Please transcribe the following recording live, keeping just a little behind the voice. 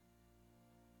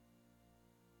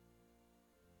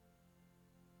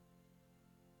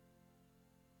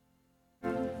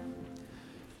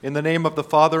In the name of the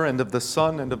Father, and of the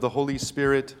Son, and of the Holy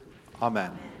Spirit.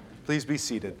 Amen. Please be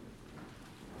seated.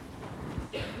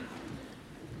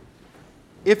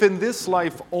 If in this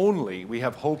life only we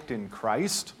have hoped in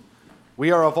Christ,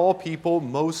 we are of all people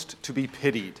most to be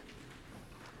pitied.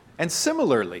 And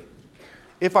similarly,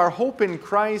 if our hope in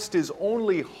Christ is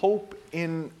only hope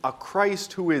in a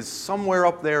Christ who is somewhere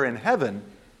up there in heaven,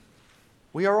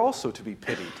 we are also to be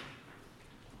pitied.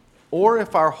 Or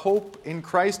if our hope in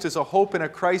Christ is a hope in a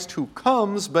Christ who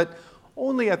comes, but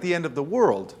only at the end of the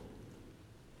world,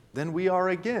 then we are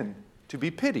again to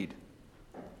be pitied.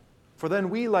 For then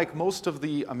we, like most of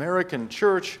the American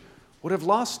church, would have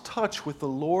lost touch with the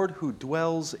Lord who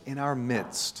dwells in our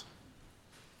midst.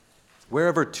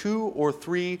 Wherever 2 or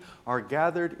 3 are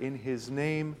gathered in his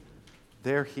name,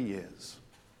 there he is.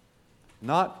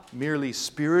 Not merely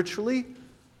spiritually,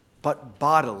 but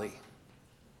bodily.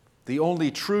 The only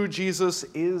true Jesus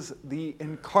is the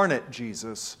incarnate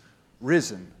Jesus,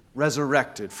 risen,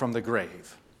 resurrected from the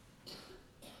grave.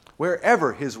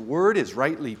 Wherever his word is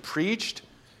rightly preached,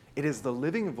 it is the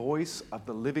living voice of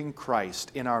the living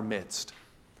Christ in our midst.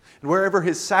 And wherever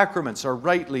his sacraments are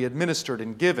rightly administered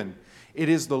and given, it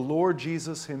is the Lord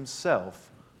Jesus himself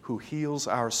who heals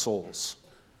our souls.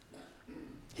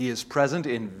 He is present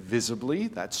invisibly,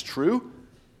 that's true,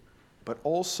 but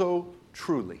also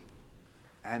truly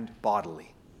and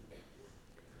bodily.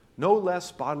 No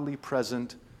less bodily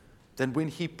present than when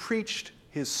he preached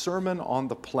his Sermon on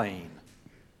the Plain.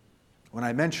 When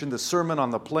I mentioned the Sermon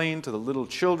on the Plain to the little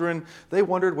children, they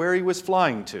wondered where he was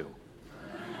flying to.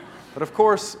 But of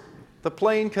course, the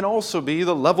plain can also be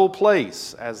the level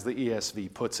place, as the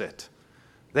ESV puts it.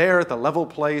 There at the level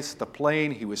place, the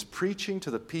plain, he was preaching to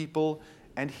the people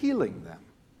and healing them.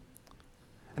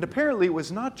 And apparently it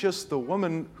was not just the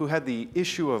woman who had the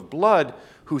issue of blood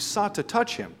who sought to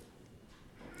touch him.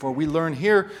 For we learn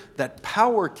here that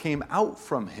power came out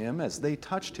from him as they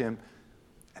touched him,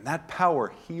 and that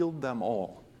power healed them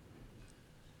all.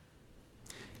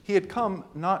 He had come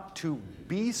not to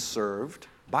be served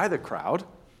by the crowd,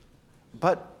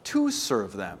 but to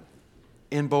serve them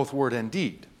in both word and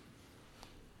deed.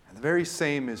 And the very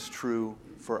same is true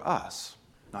for us.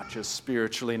 Not just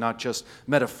spiritually, not just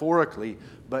metaphorically,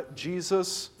 but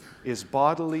Jesus is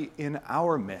bodily in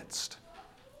our midst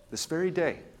this very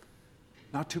day,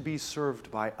 not to be served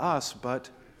by us, but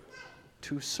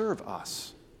to serve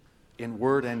us in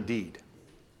word and deed.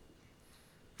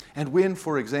 And when,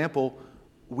 for example,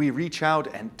 we reach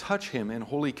out and touch him in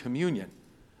Holy Communion,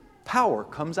 power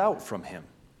comes out from him.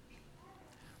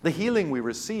 The healing we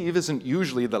receive isn't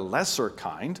usually the lesser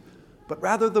kind, but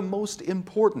rather the most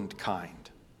important kind.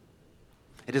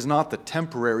 It is not the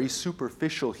temporary,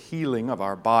 superficial healing of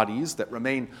our bodies that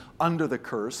remain under the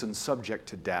curse and subject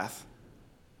to death.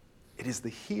 It is the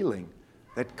healing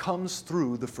that comes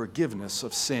through the forgiveness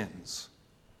of sins.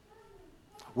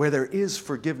 Where there is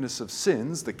forgiveness of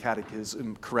sins, the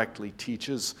Catechism correctly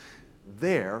teaches,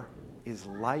 there is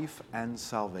life and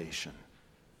salvation.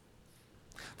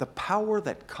 The power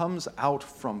that comes out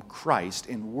from Christ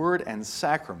in word and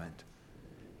sacrament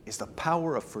is the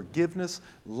power of forgiveness,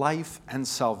 life, and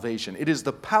salvation. It is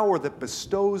the power that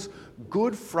bestows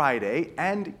Good Friday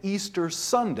and Easter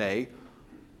Sunday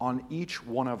on each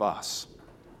one of us.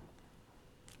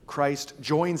 Christ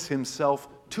joins himself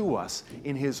to us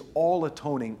in his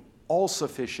all-atoning,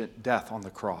 all-sufficient death on the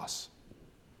cross.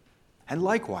 And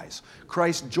likewise,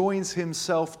 Christ joins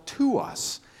himself to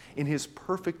us in his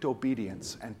perfect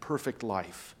obedience and perfect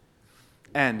life,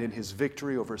 and in his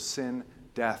victory over sin,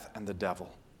 death, and the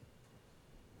devil.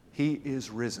 He is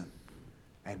risen,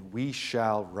 and we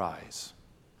shall rise.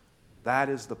 That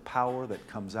is the power that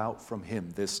comes out from him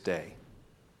this day.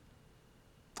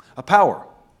 A power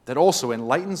that also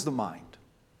enlightens the mind,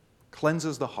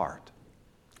 cleanses the heart,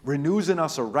 renews in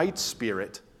us a right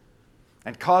spirit,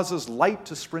 and causes light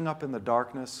to spring up in the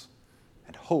darkness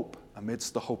and hope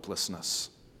amidst the hopelessness.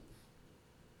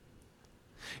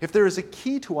 If there is a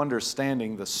key to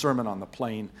understanding the Sermon on the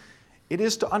Plain, it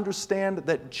is to understand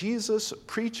that Jesus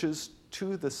preaches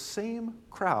to the same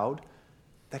crowd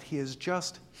that he has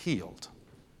just healed.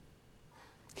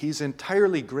 He's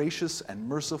entirely gracious and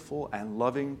merciful and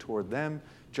loving toward them,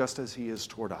 just as he is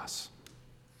toward us.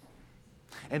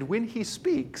 And when he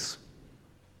speaks,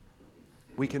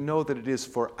 we can know that it is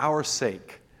for our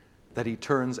sake that he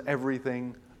turns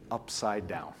everything upside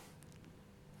down.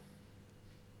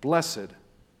 Blessed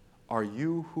are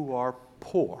you who are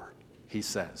poor, he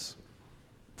says,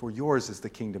 for yours is the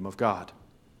kingdom of God.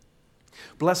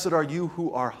 Blessed are you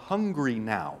who are hungry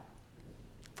now,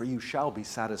 for you shall be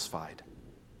satisfied.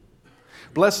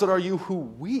 Blessed are you who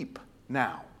weep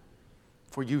now,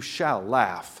 for you shall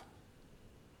laugh.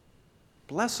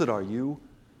 Blessed are you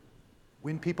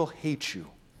when people hate you,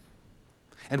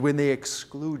 and when they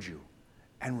exclude you,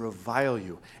 and revile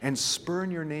you, and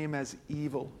spurn your name as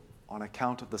evil on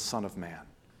account of the Son of Man.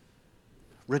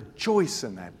 Rejoice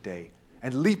in that day,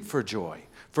 and leap for joy,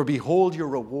 for behold, your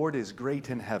reward is great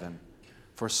in heaven,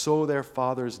 for so their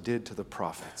fathers did to the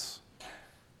prophets.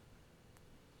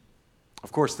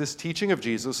 Of course, this teaching of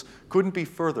Jesus couldn't be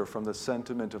further from the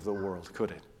sentiment of the world,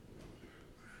 could it?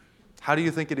 How do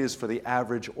you think it is for the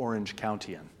average Orange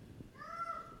Countian?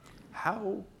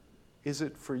 How is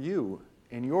it for you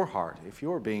in your heart, if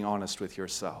you're being honest with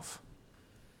yourself?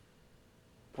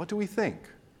 What do we think?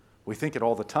 We think it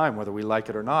all the time, whether we like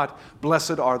it or not.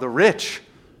 Blessed are the rich,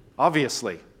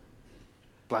 obviously.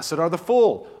 Blessed are the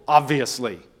full,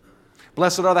 obviously.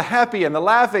 Blessed are the happy and the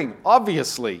laughing,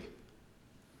 obviously.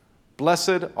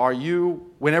 Blessed are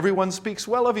you when everyone speaks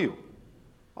well of you,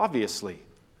 obviously.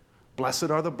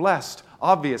 Blessed are the blessed,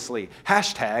 obviously.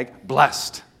 Hashtag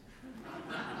blessed.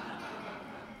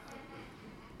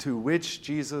 To which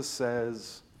Jesus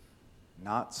says,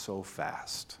 not so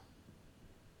fast.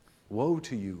 Woe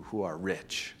to you who are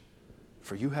rich,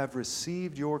 for you have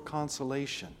received your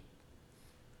consolation.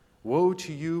 Woe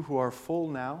to you who are full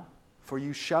now, for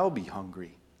you shall be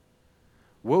hungry.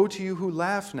 Woe to you who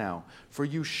laugh now, for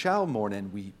you shall mourn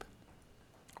and weep.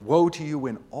 Woe to you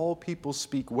when all people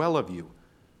speak well of you,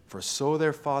 for so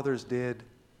their fathers did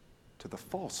to the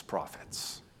false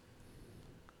prophets.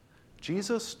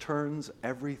 Jesus turns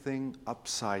everything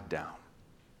upside down,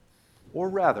 or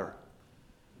rather,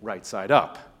 right side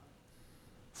up.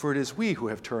 For it is we who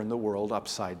have turned the world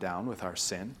upside down with our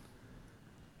sin.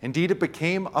 Indeed, it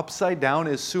became upside down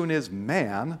as soon as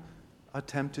man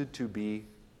attempted to be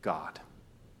God.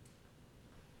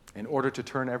 In order to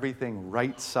turn everything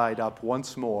right side up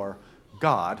once more,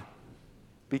 God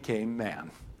became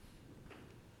man.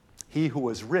 He who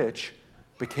was rich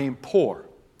became poor,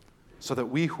 so that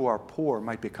we who are poor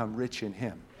might become rich in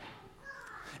him.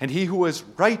 And he who was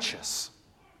righteous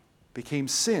became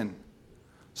sin,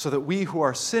 so that we who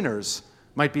are sinners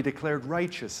might be declared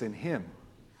righteous in him.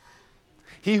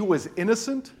 He who was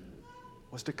innocent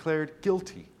was declared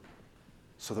guilty,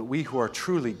 so that we who are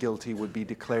truly guilty would be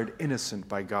declared innocent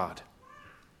by God.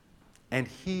 And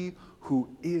he who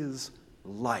is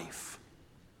life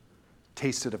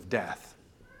tasted of death,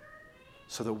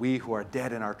 so that we who are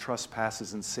dead in our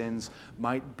trespasses and sins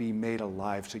might be made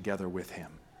alive together with him.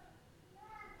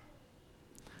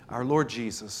 Our Lord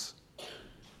Jesus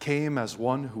came as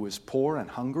one who is poor and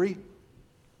hungry,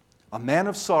 a man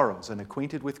of sorrows and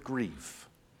acquainted with grief,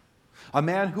 a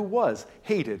man who was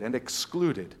hated and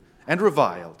excluded and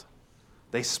reviled.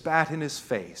 They spat in his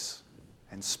face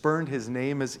and spurned his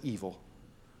name as evil.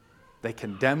 They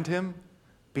condemned him,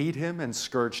 beat him, and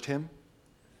scourged him.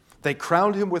 They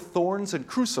crowned him with thorns and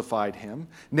crucified him,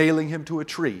 nailing him to a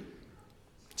tree.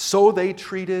 So they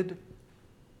treated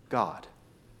God,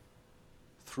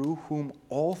 through whom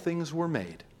all things were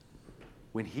made,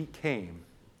 when he came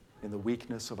in the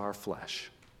weakness of our flesh.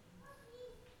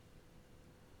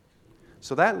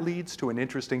 So that leads to an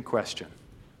interesting question.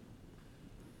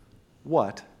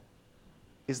 What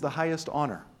is the highest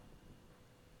honor?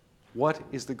 What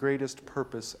is the greatest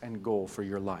purpose and goal for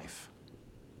your life?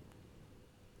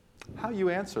 How you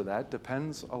answer that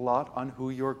depends a lot on who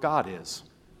your God is.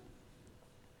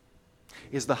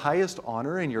 Is the highest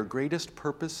honor and your greatest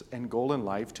purpose and goal in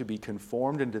life to be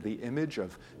conformed into the image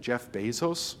of Jeff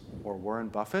Bezos or Warren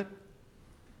Buffett?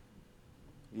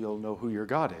 You'll know who your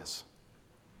God is.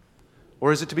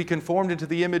 Or is it to be conformed into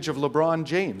the image of LeBron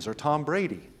James or Tom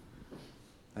Brady?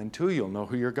 And too, you'll know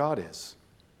who your God is.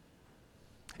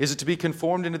 Is it to be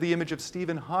conformed into the image of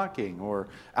Stephen Hawking or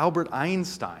Albert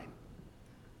Einstein?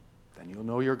 Then you'll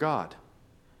know your God.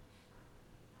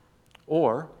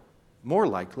 Or, more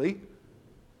likely,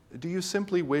 do you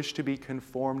simply wish to be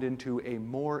conformed into a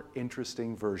more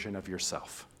interesting version of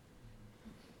yourself?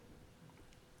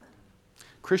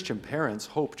 Christian parents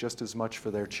hope just as much for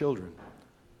their children.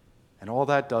 And all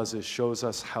that does is shows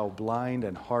us how blind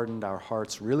and hardened our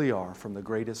hearts really are from the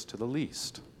greatest to the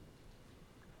least.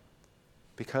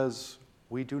 Because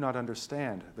we do not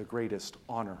understand the greatest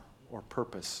honor or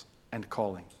purpose and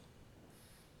calling.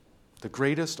 The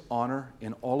greatest honor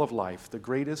in all of life, the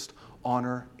greatest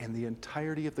honor in the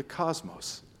entirety of the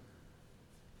cosmos,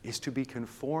 is to be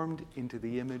conformed into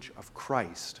the image of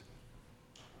Christ.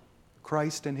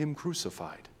 Christ and him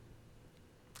crucified.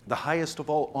 The highest of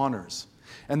all honors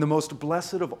and the most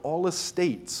blessed of all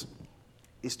estates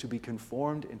is to be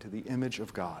conformed into the image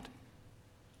of God.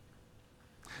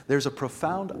 There's a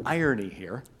profound irony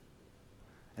here,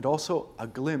 and also a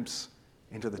glimpse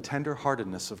into the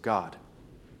tender-heartedness of God.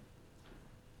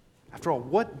 After all,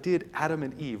 what did Adam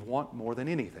and Eve want more than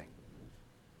anything?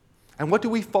 And what do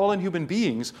we fallen human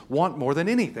beings want more than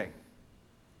anything?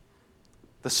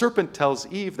 The serpent tells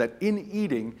Eve that in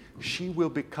eating, she will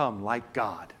become like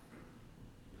God.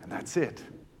 And that's it.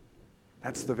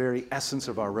 That's the very essence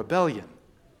of our rebellion.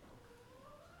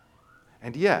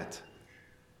 And yet,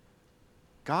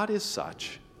 God is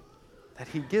such that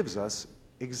He gives us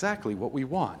exactly what we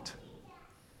want,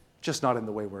 just not in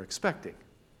the way we're expecting.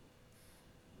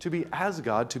 To be as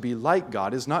God, to be like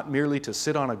God, is not merely to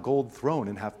sit on a gold throne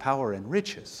and have power and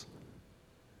riches.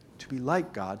 To be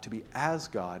like God, to be as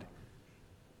God,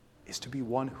 is to be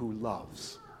one who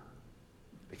loves,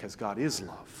 because God is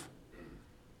love.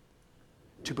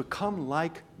 To become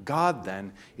like God,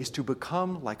 then, is to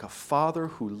become like a father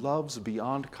who loves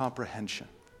beyond comprehension,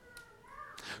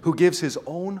 who gives his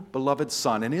own beloved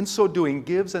Son, and in so doing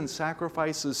gives and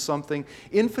sacrifices something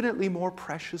infinitely more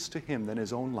precious to him than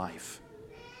his own life.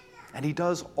 And he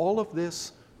does all of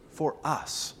this for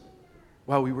us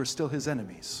while we were still his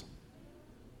enemies.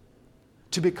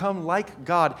 To become like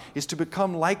God is to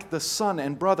become like the son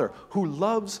and brother who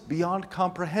loves beyond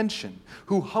comprehension,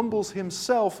 who humbles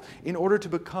himself in order to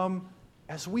become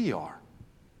as we are,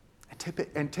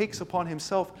 and takes upon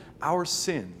himself our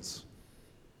sins,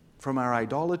 from our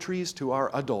idolatries to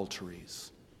our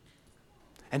adulteries,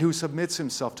 and who submits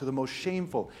himself to the most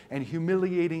shameful and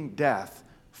humiliating death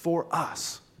for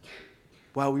us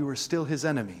while we were still his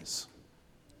enemies.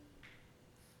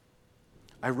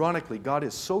 Ironically, God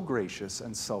is so gracious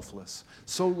and selfless,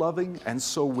 so loving and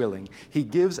so willing. He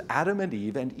gives Adam and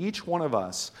Eve and each one of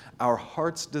us our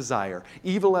heart's desire,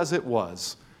 evil as it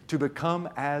was, to become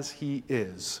as He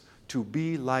is, to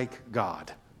be like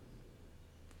God.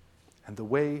 And the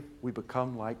way we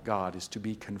become like God is to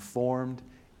be conformed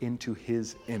into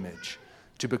His image,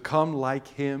 to become like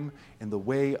Him in the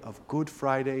way of Good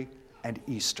Friday and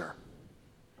Easter.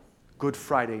 Good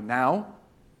Friday now,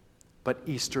 but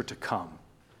Easter to come.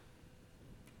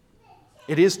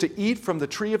 It is to eat from the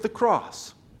tree of the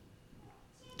cross,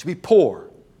 to be poor,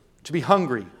 to be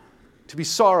hungry, to be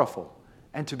sorrowful,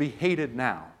 and to be hated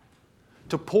now.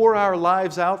 To pour our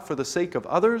lives out for the sake of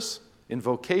others in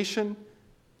vocation,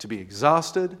 to be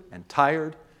exhausted and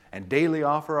tired, and daily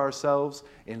offer ourselves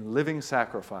in living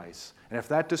sacrifice. And if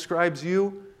that describes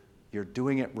you, you're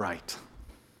doing it right.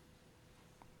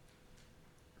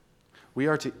 We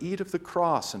are to eat of the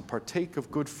cross and partake of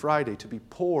Good Friday, to be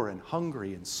poor and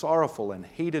hungry and sorrowful and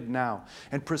hated now.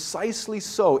 And precisely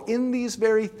so, in these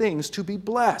very things, to be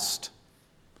blessed.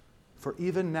 For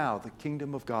even now, the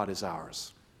kingdom of God is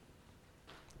ours.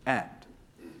 And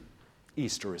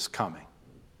Easter is coming.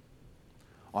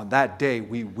 On that day,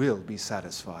 we will be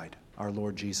satisfied, our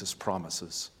Lord Jesus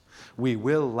promises. We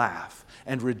will laugh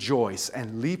and rejoice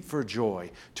and leap for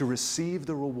joy to receive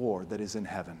the reward that is in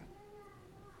heaven.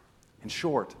 In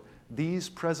short, these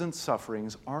present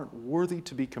sufferings aren't worthy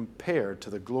to be compared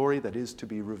to the glory that is to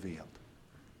be revealed.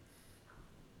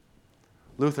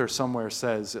 Luther somewhere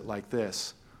says it like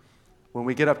this: when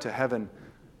we get up to heaven,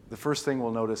 the first thing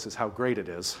we'll notice is how great it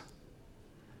is.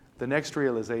 The next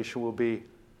realization will be,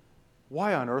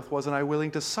 why on earth wasn't I willing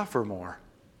to suffer more?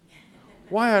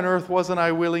 Why on earth wasn't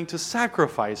I willing to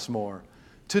sacrifice more,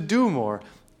 to do more?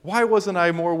 Why wasn't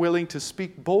I more willing to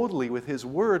speak boldly with His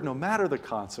word, no matter the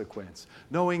consequence,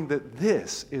 knowing that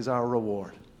this is our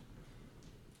reward?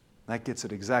 That gets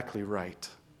it exactly right.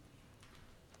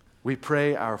 We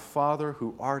pray, Our Father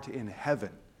who art in heaven,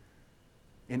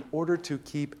 in order to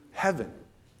keep heaven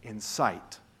in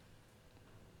sight,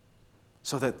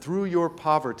 so that through your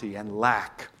poverty and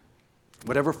lack,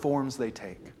 whatever forms they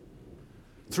take,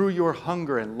 through your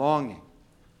hunger and longing,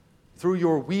 through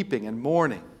your weeping and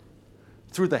mourning,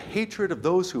 through the hatred of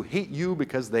those who hate you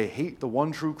because they hate the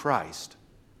one true Christ,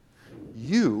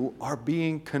 you are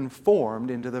being conformed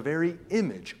into the very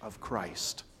image of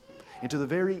Christ, into the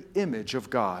very image of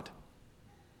God.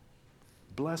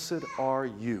 Blessed are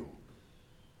you.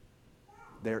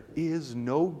 There is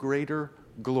no greater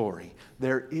glory.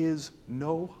 There is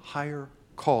no higher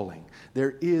calling.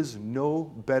 There is no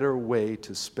better way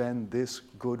to spend this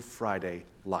Good Friday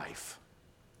life.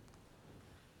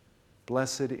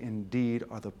 Blessed indeed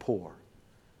are the poor,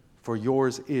 for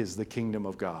yours is the kingdom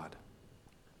of God.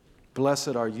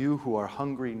 Blessed are you who are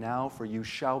hungry now, for you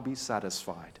shall be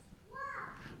satisfied.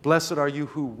 Blessed are you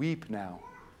who weep now,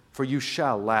 for you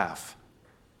shall laugh.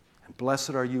 And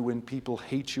blessed are you when people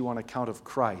hate you on account of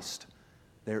Christ.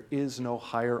 There is no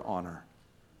higher honor.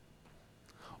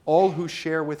 All who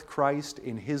share with Christ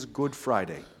in His Good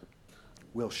Friday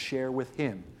will share with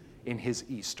Him in His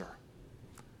Easter.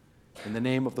 In the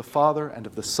name of the Father, and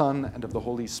of the Son, and of the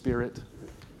Holy Spirit,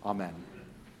 amen.